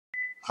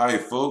Hi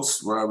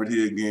folks, Robert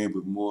here again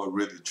with more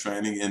Revit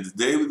training, and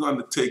today we're going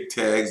to take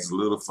tags a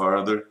little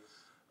farther.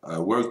 I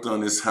worked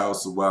on this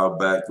house a while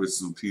back with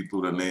some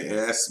people and they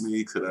asked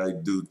me could I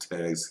do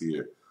tags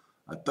here.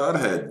 I thought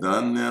I had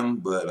done them,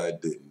 but I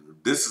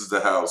didn't. This is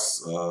the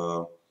house,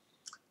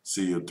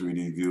 see your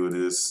 3D view of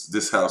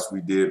this house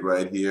we did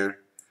right here.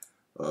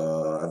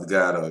 I've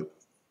got a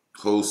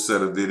whole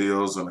set of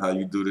videos on how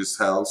you do this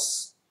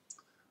house.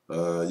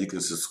 You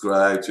can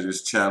subscribe to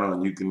this channel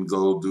and you can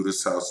go do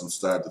this house from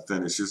start to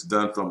finish. It's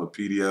done from a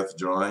PDF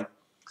drawing.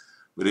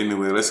 But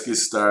anyway, let's get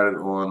started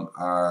on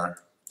our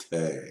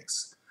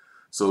tags.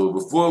 So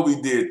before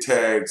we did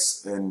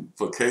tags and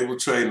for cable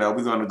tray, now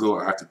we're going to go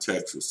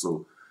architecture.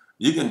 So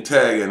you can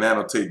tag and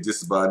annotate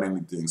just about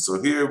anything. So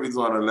here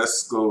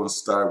let's go and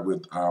start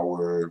with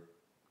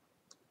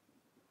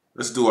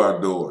let's do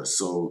our doors.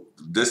 So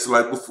just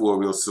like before,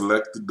 we'll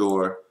select the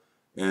door.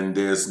 And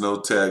there's no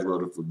tag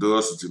loaded for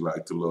doors. Would you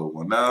like to load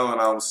one now? And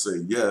I'll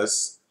say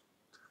yes.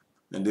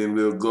 And then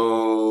we'll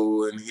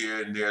go in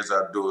here and there's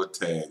our door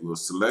tag. We'll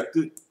select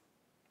it.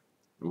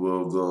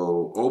 We'll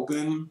go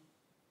open.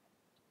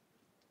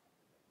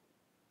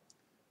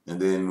 And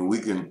then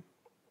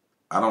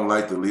I don't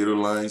like the leader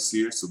lines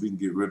here, so we can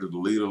get rid of the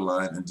leader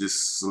line and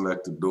just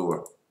select the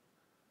door.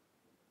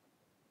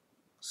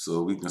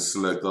 So we can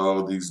select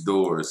all these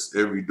doors,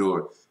 every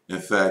door. In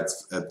fact,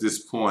 at this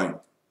point,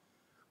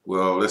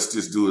 well, let's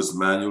just do this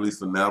manually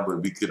for now,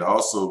 but we could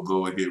also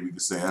go ahead, we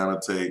could say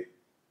annotate,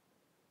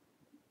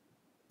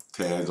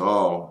 tag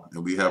all,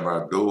 and we have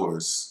our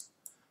doors.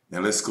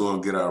 And let's go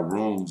and get our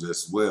rooms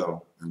as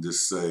well and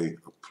just say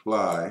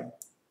apply,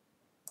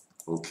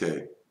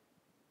 okay.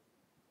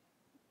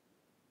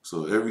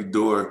 So every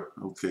door,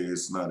 okay,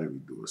 it's not every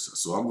door.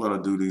 So I'm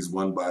gonna do these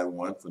one by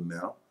one for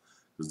now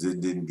because they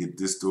didn't get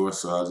this door,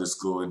 so I'll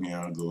just go in here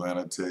and go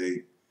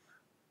annotate,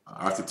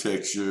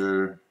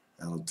 architecture,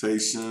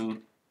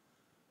 annotation,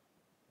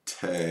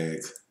 tag,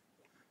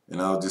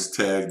 and I'll just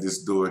tag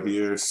this door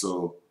here.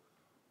 So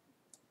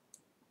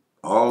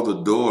all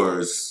the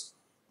doors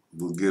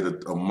will get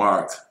a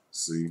mark.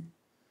 See,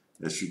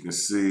 as you can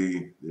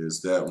see, there's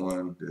that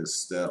one,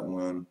 there's that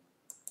one.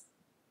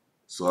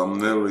 So I'm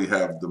literally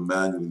have to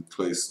manually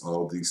place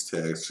all these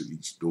tags for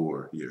each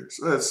door here.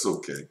 So that's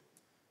okay.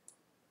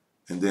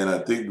 And then I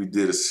think we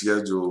did a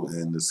schedule,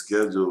 and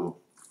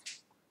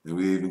and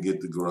we even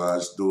get the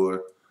garage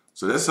door.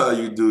 So that's how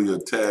you do your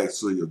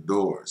tags for your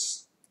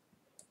doors.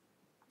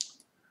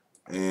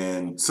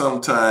 And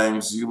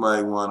sometimes you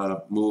might want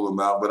to move them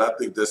out, but I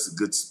think that's a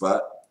good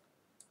spot.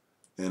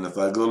 And if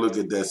I go look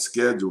at that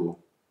schedule,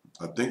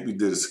 I think we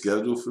did a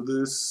schedule for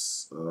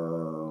this.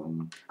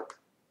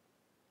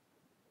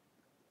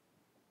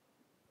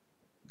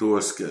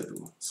 Door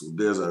schedule. So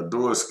there's our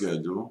door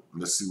schedule.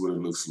 Let's see what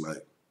it looks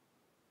like.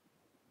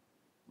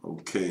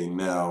 Okay,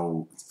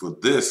 now for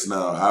this,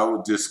 I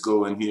would just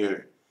go in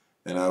here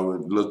and I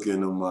would look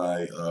into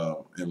my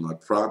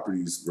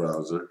properties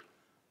browser,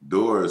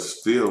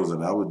 doors, fields,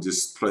 and I would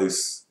just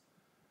place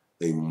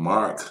a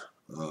mark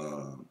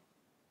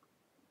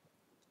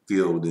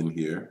field in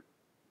here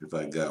if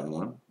I got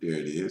one. There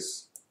it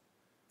is.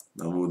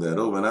 Now move that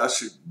over, and I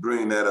should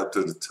bring that up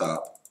to the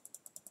top.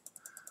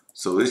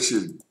 So it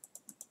should,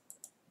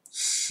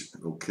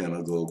 okay, and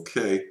I go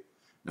okay.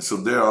 And so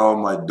there are all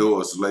my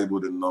doors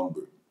labeled and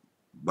numbered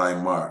by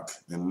mark,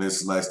 and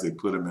it's nice they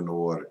put them in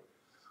order.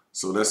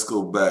 So let's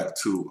go back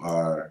to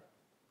our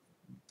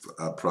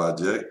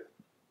project.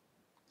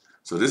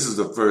 So this is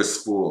the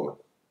first floor.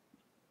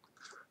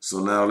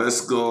 So now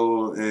let's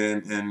go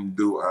and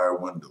do our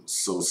windows.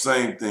 So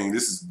same thing,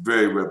 this is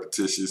very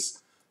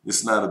repetitious.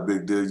 It's not a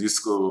big deal.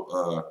 Just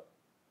go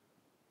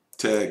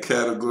tag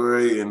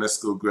category and let's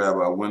go grab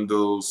our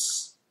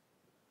windows.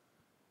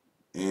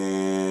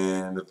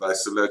 And if I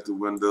select a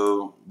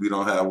window, we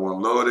don't have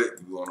one loaded.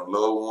 We want to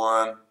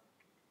load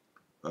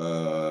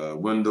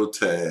one. Window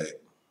tag.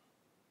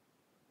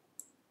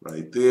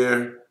 Right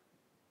there.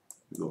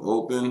 Go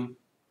open.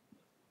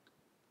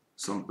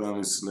 Some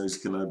family selects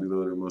cannot be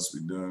loaded, must be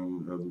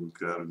done in other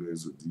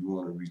categories. Do you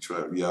want to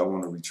retry? Yeah, I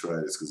want to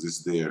retry this because it's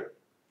there.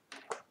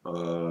 Come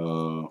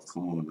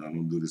on now,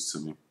 don't do this to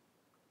me.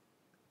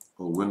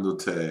 Oh, window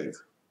tag.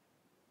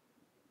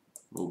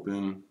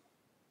 Open.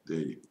 There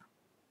you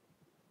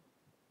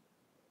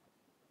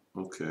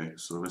go. Okay,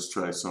 so let's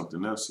try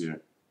something else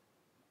here.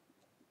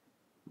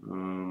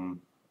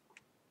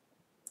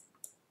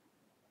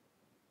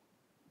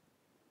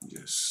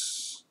 Yes.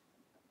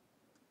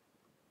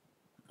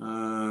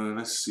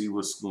 Let's see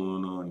what's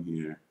going on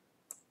here.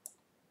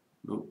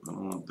 Nope, I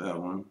don't want that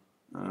one.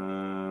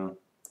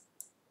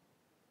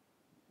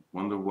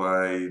 Wonder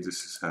why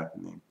this is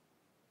happening.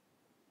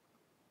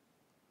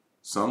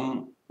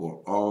 Some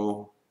or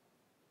all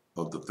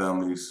of the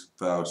family's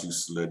files you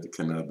selected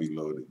cannot be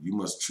loaded. You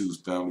must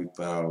choose family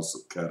files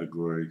of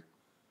category.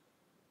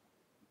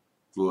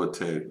 Floor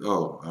tag.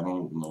 Oh, I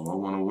don't know. I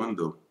want a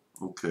window.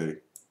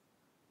 Okay.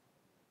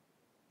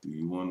 Do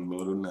you want to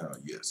load it now?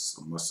 Yes.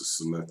 I must have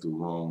selected the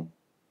wrong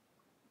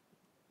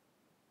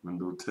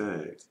window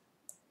tag.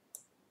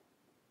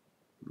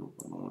 Nope,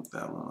 I don't want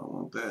that one. I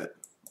want that.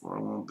 Or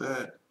I want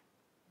that.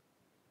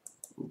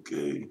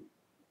 Okay.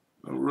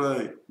 All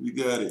right, we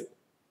got it.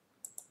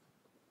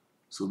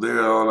 So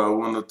there are all our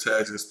window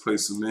tags. Let's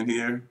place them in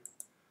here.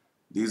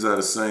 These are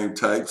the same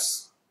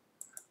types.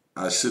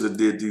 I should have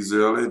did these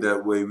earlier.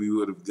 That way we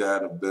would have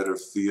got a better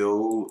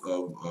feel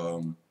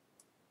of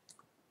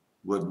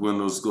what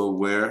windows go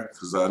where.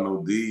 Because I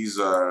know these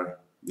are,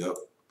 yep.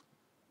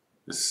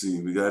 Let's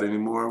see, we got any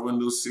more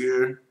windows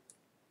here?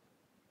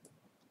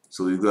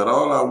 So we've got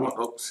all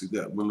our, oops, you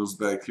got windows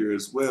back here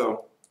as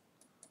well.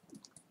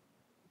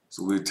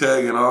 So we're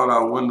tagging all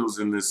our windows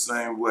in the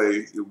same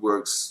way. It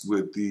works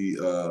with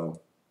the,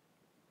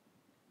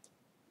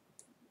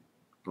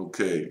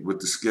 okay, with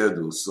the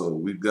schedule. So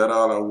we've got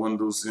all our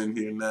windows in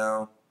here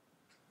now.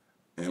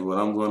 And what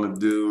I'm going to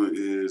do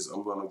is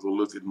I'm going to go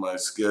look at my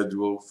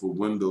schedule for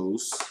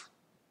windows.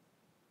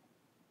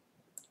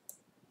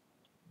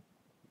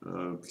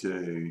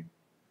 Okay.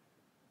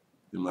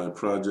 In my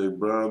project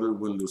browser,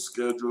 window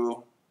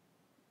schedule.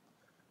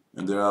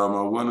 And there are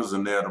my windows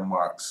and there are the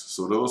marks.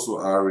 So those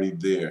were already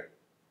there.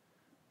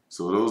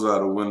 So those are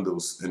the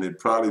windows. And it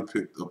probably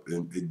picked up,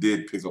 and it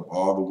did pick up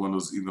all the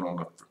windows even on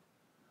the,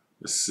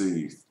 let's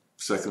see,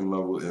 second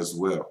level as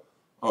well.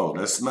 Oh,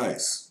 that's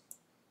nice.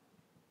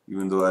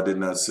 Even though I did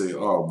not say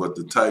all, but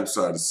the types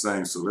are the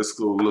same. So let's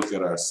go look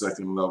at our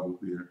second level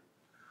here.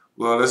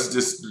 Well, let's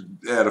just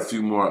add a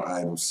few more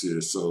items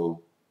here.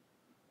 So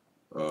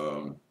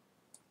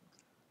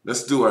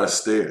let's do our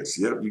stairs.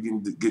 Yep, you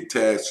can get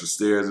tags for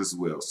stairs as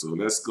well. So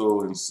let's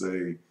go and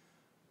say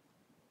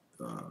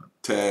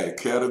tag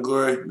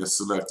category. Let's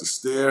select the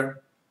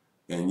stair.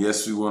 And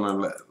yes, we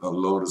want to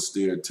load a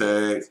stair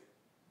tag.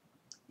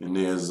 And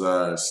there's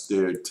our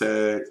stair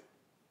tag.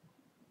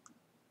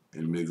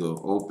 And we go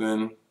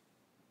open.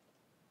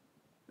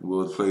 And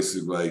we'll place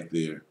it right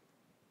there.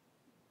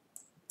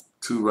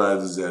 2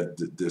 risers at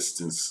the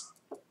distance.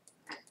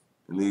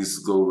 And these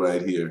go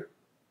right here.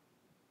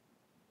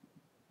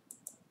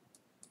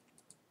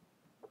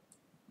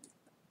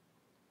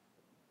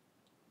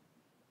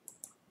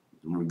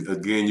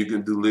 Again, you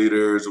can do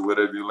leaders or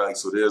whatever you like.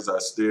 So there's our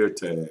stair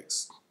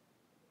tags.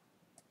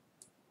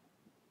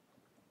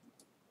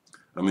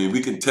 I mean,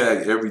 we can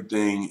tag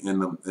everything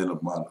in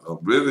a model.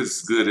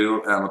 Revit's good;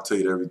 it'll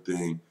annotate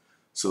everything.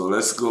 So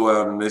let's go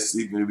out and let's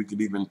see if we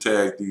can even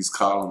tag these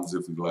columns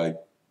if we like,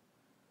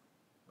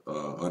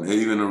 and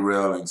even a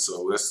railing.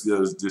 So let's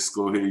just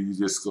go here. You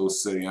just go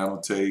say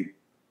annotate,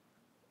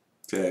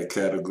 tag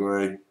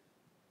category.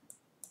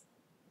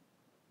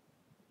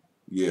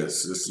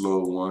 Yes, let's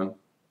load one.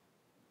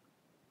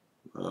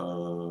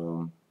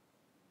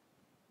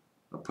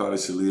 I probably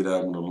should leave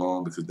that one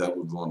alone because that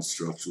would go on the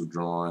structural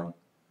drawing.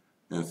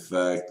 In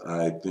fact,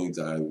 I think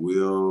I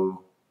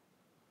will,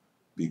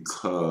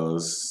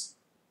 because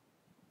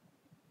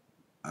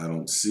I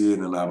don't see it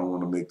and I don't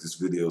want to make this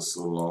video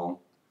so long.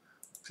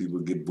 People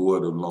get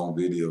bored of long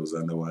videos.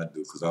 I know I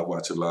do because I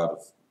watch a lot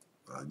of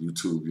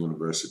YouTube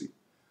University.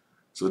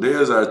 So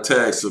there's our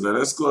tag. So now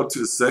let's go up to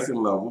the second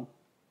level.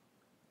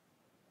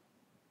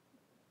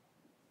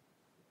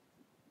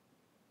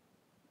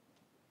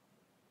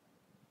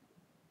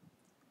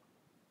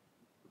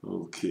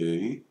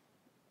 Okay.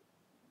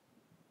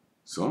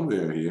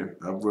 Somewhere here.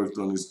 I've worked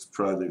on this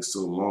project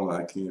so long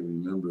I can't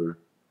remember.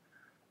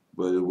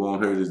 But it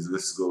won't hurt.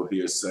 Let's go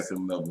here,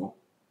 second level.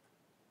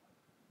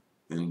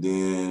 And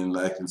then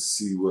I can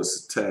see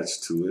what's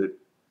attached to it.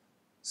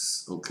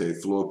 Okay,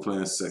 floor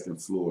plan,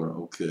 second floor.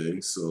 Okay,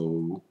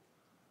 so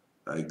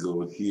I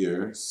go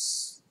here,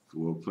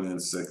 floor plan,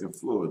 second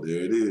floor.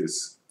 There it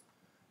is.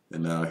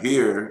 And now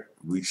here,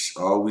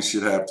 all we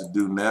should have to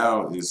do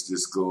now is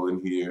just go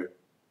in here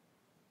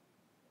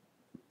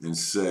and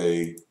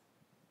say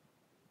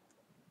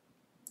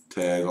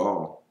tag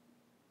all.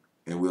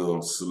 And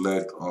we'll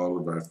select all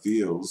of our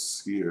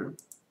fields here.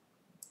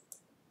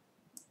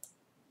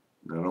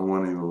 I don't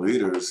want any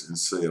leaders and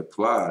say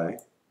apply.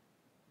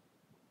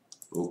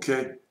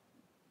 Okay.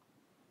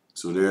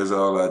 So there's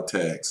all our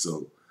tags.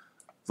 So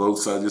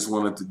folks, I just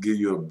wanted to give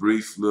you a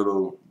brief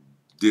little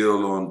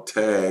deal on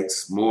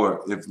tags,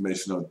 more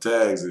information on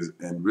tags,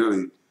 and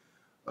really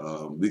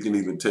we can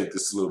even take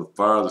this a little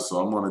farther. So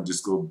I'm going to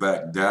just go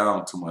back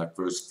down to my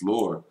first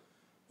floor,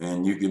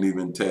 and you can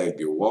even tag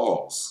your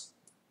walls.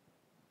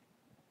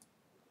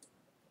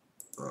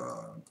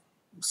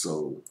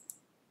 So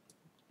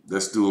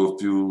let's do a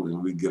few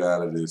and we get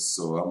out of this.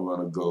 So I'm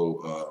going to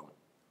go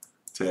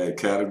tag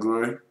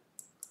category.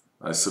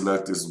 I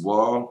select this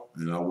wall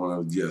and I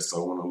want to, yes, I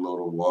want to load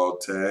a wall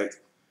tag.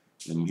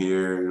 And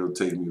here it'll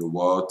take me to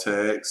wall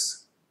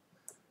tags.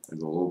 I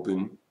go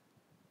open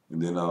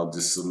and then I'll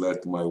just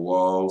select my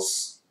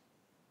walls.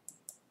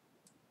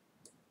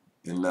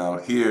 And now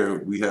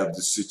here we have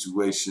the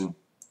situation.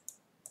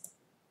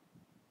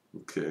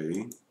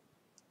 Okay.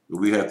 But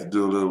we have to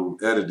do a little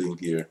editing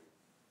here,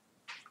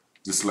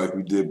 just like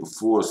we did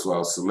before. So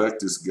I'll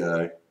select this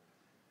guy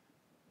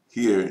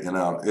here and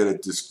I'll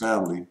edit this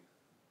family.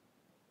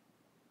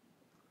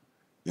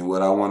 And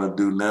what I want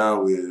to do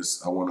now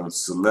is I want to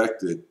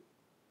select it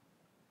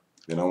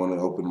and I want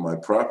to open my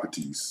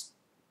properties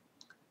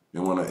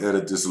and want to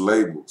edit this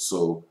label.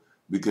 So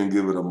we can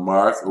give it a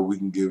mark, or we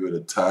can give it a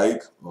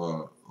type,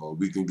 or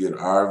we can get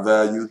our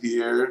value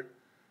here,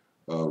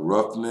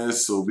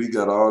 roughness. So we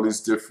got all these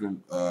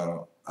different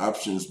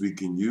options we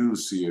can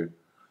use here.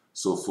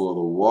 So for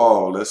the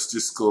wall, let's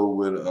just go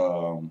with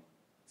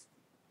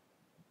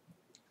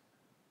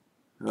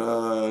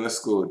let's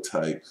go with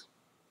type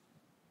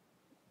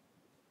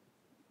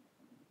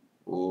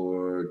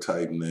or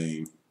type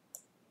name.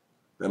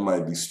 That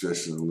might be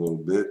stretching a little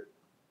bit.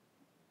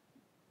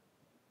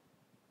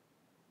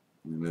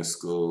 And let's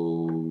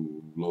go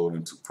load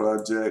into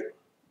project.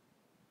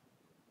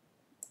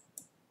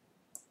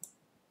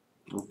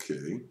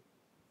 Okay.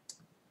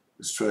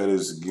 Let's try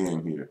this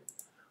again here.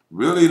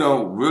 We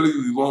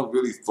won't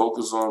really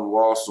focus on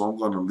walls, so I'm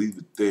going to leave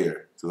it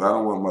there. Because I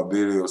don't want my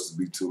videos to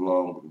be too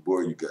long to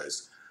bore you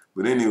guys.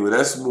 But anyway,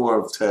 that's more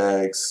of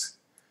tags.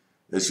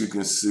 As you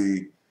can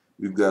see,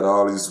 we've got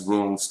all these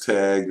rooms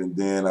tagged, and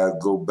then I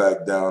go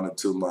back down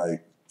into my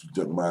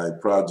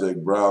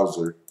project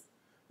browser,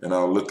 and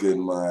I'll look at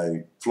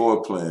my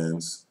floor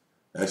plans.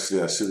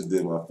 Actually, I should have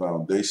did my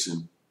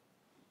foundation,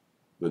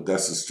 but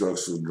that's a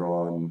structural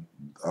drawing.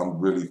 I'm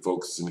really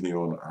focusing here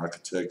on the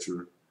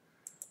architecture.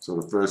 So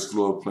the first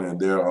floor plan,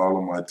 there are all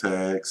of my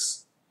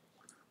tags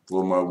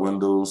for my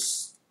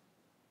windows,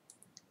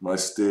 my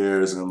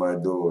stairs, and my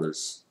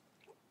doors.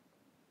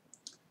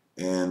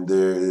 And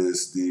there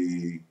is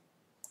the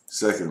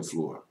second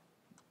floor.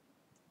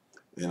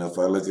 And if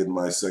I look at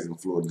my second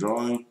floor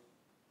drawing,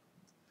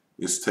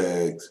 it's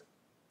tagged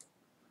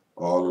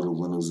all of the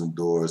windows and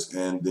doors.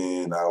 And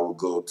then I will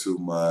go to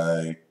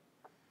my,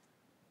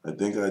 I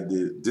think I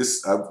did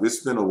this,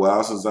 it's been a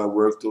while since I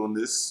worked on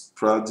this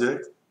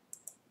project.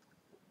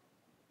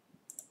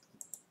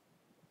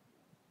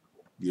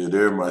 Yeah,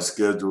 there are my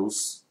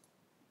schedules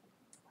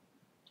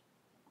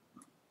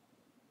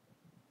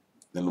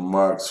and the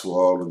marks for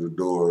all of the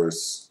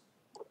doors.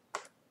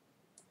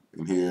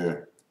 And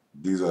here,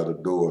 these are the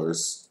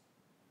doors,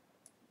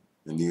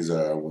 and these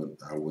are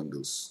our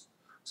windows.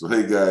 So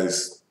hey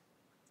guys,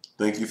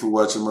 thank you for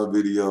watching my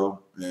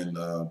video. And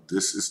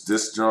this is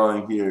this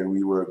drawing here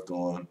we worked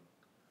on.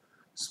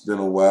 It's been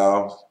a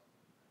while.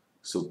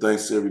 So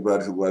thanks to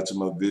everybody for watching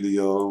my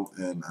video,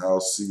 and I'll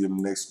see you in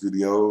the next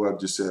video. I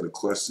just had a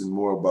question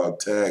more about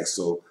tags.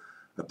 So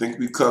I think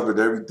we covered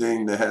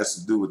everything that has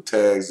to do with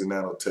tags and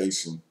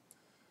annotation.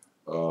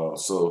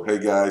 So hey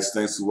guys,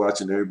 thanks for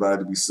watching.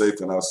 Everybody be safe,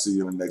 and I'll see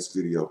you in the next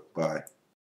video. Bye.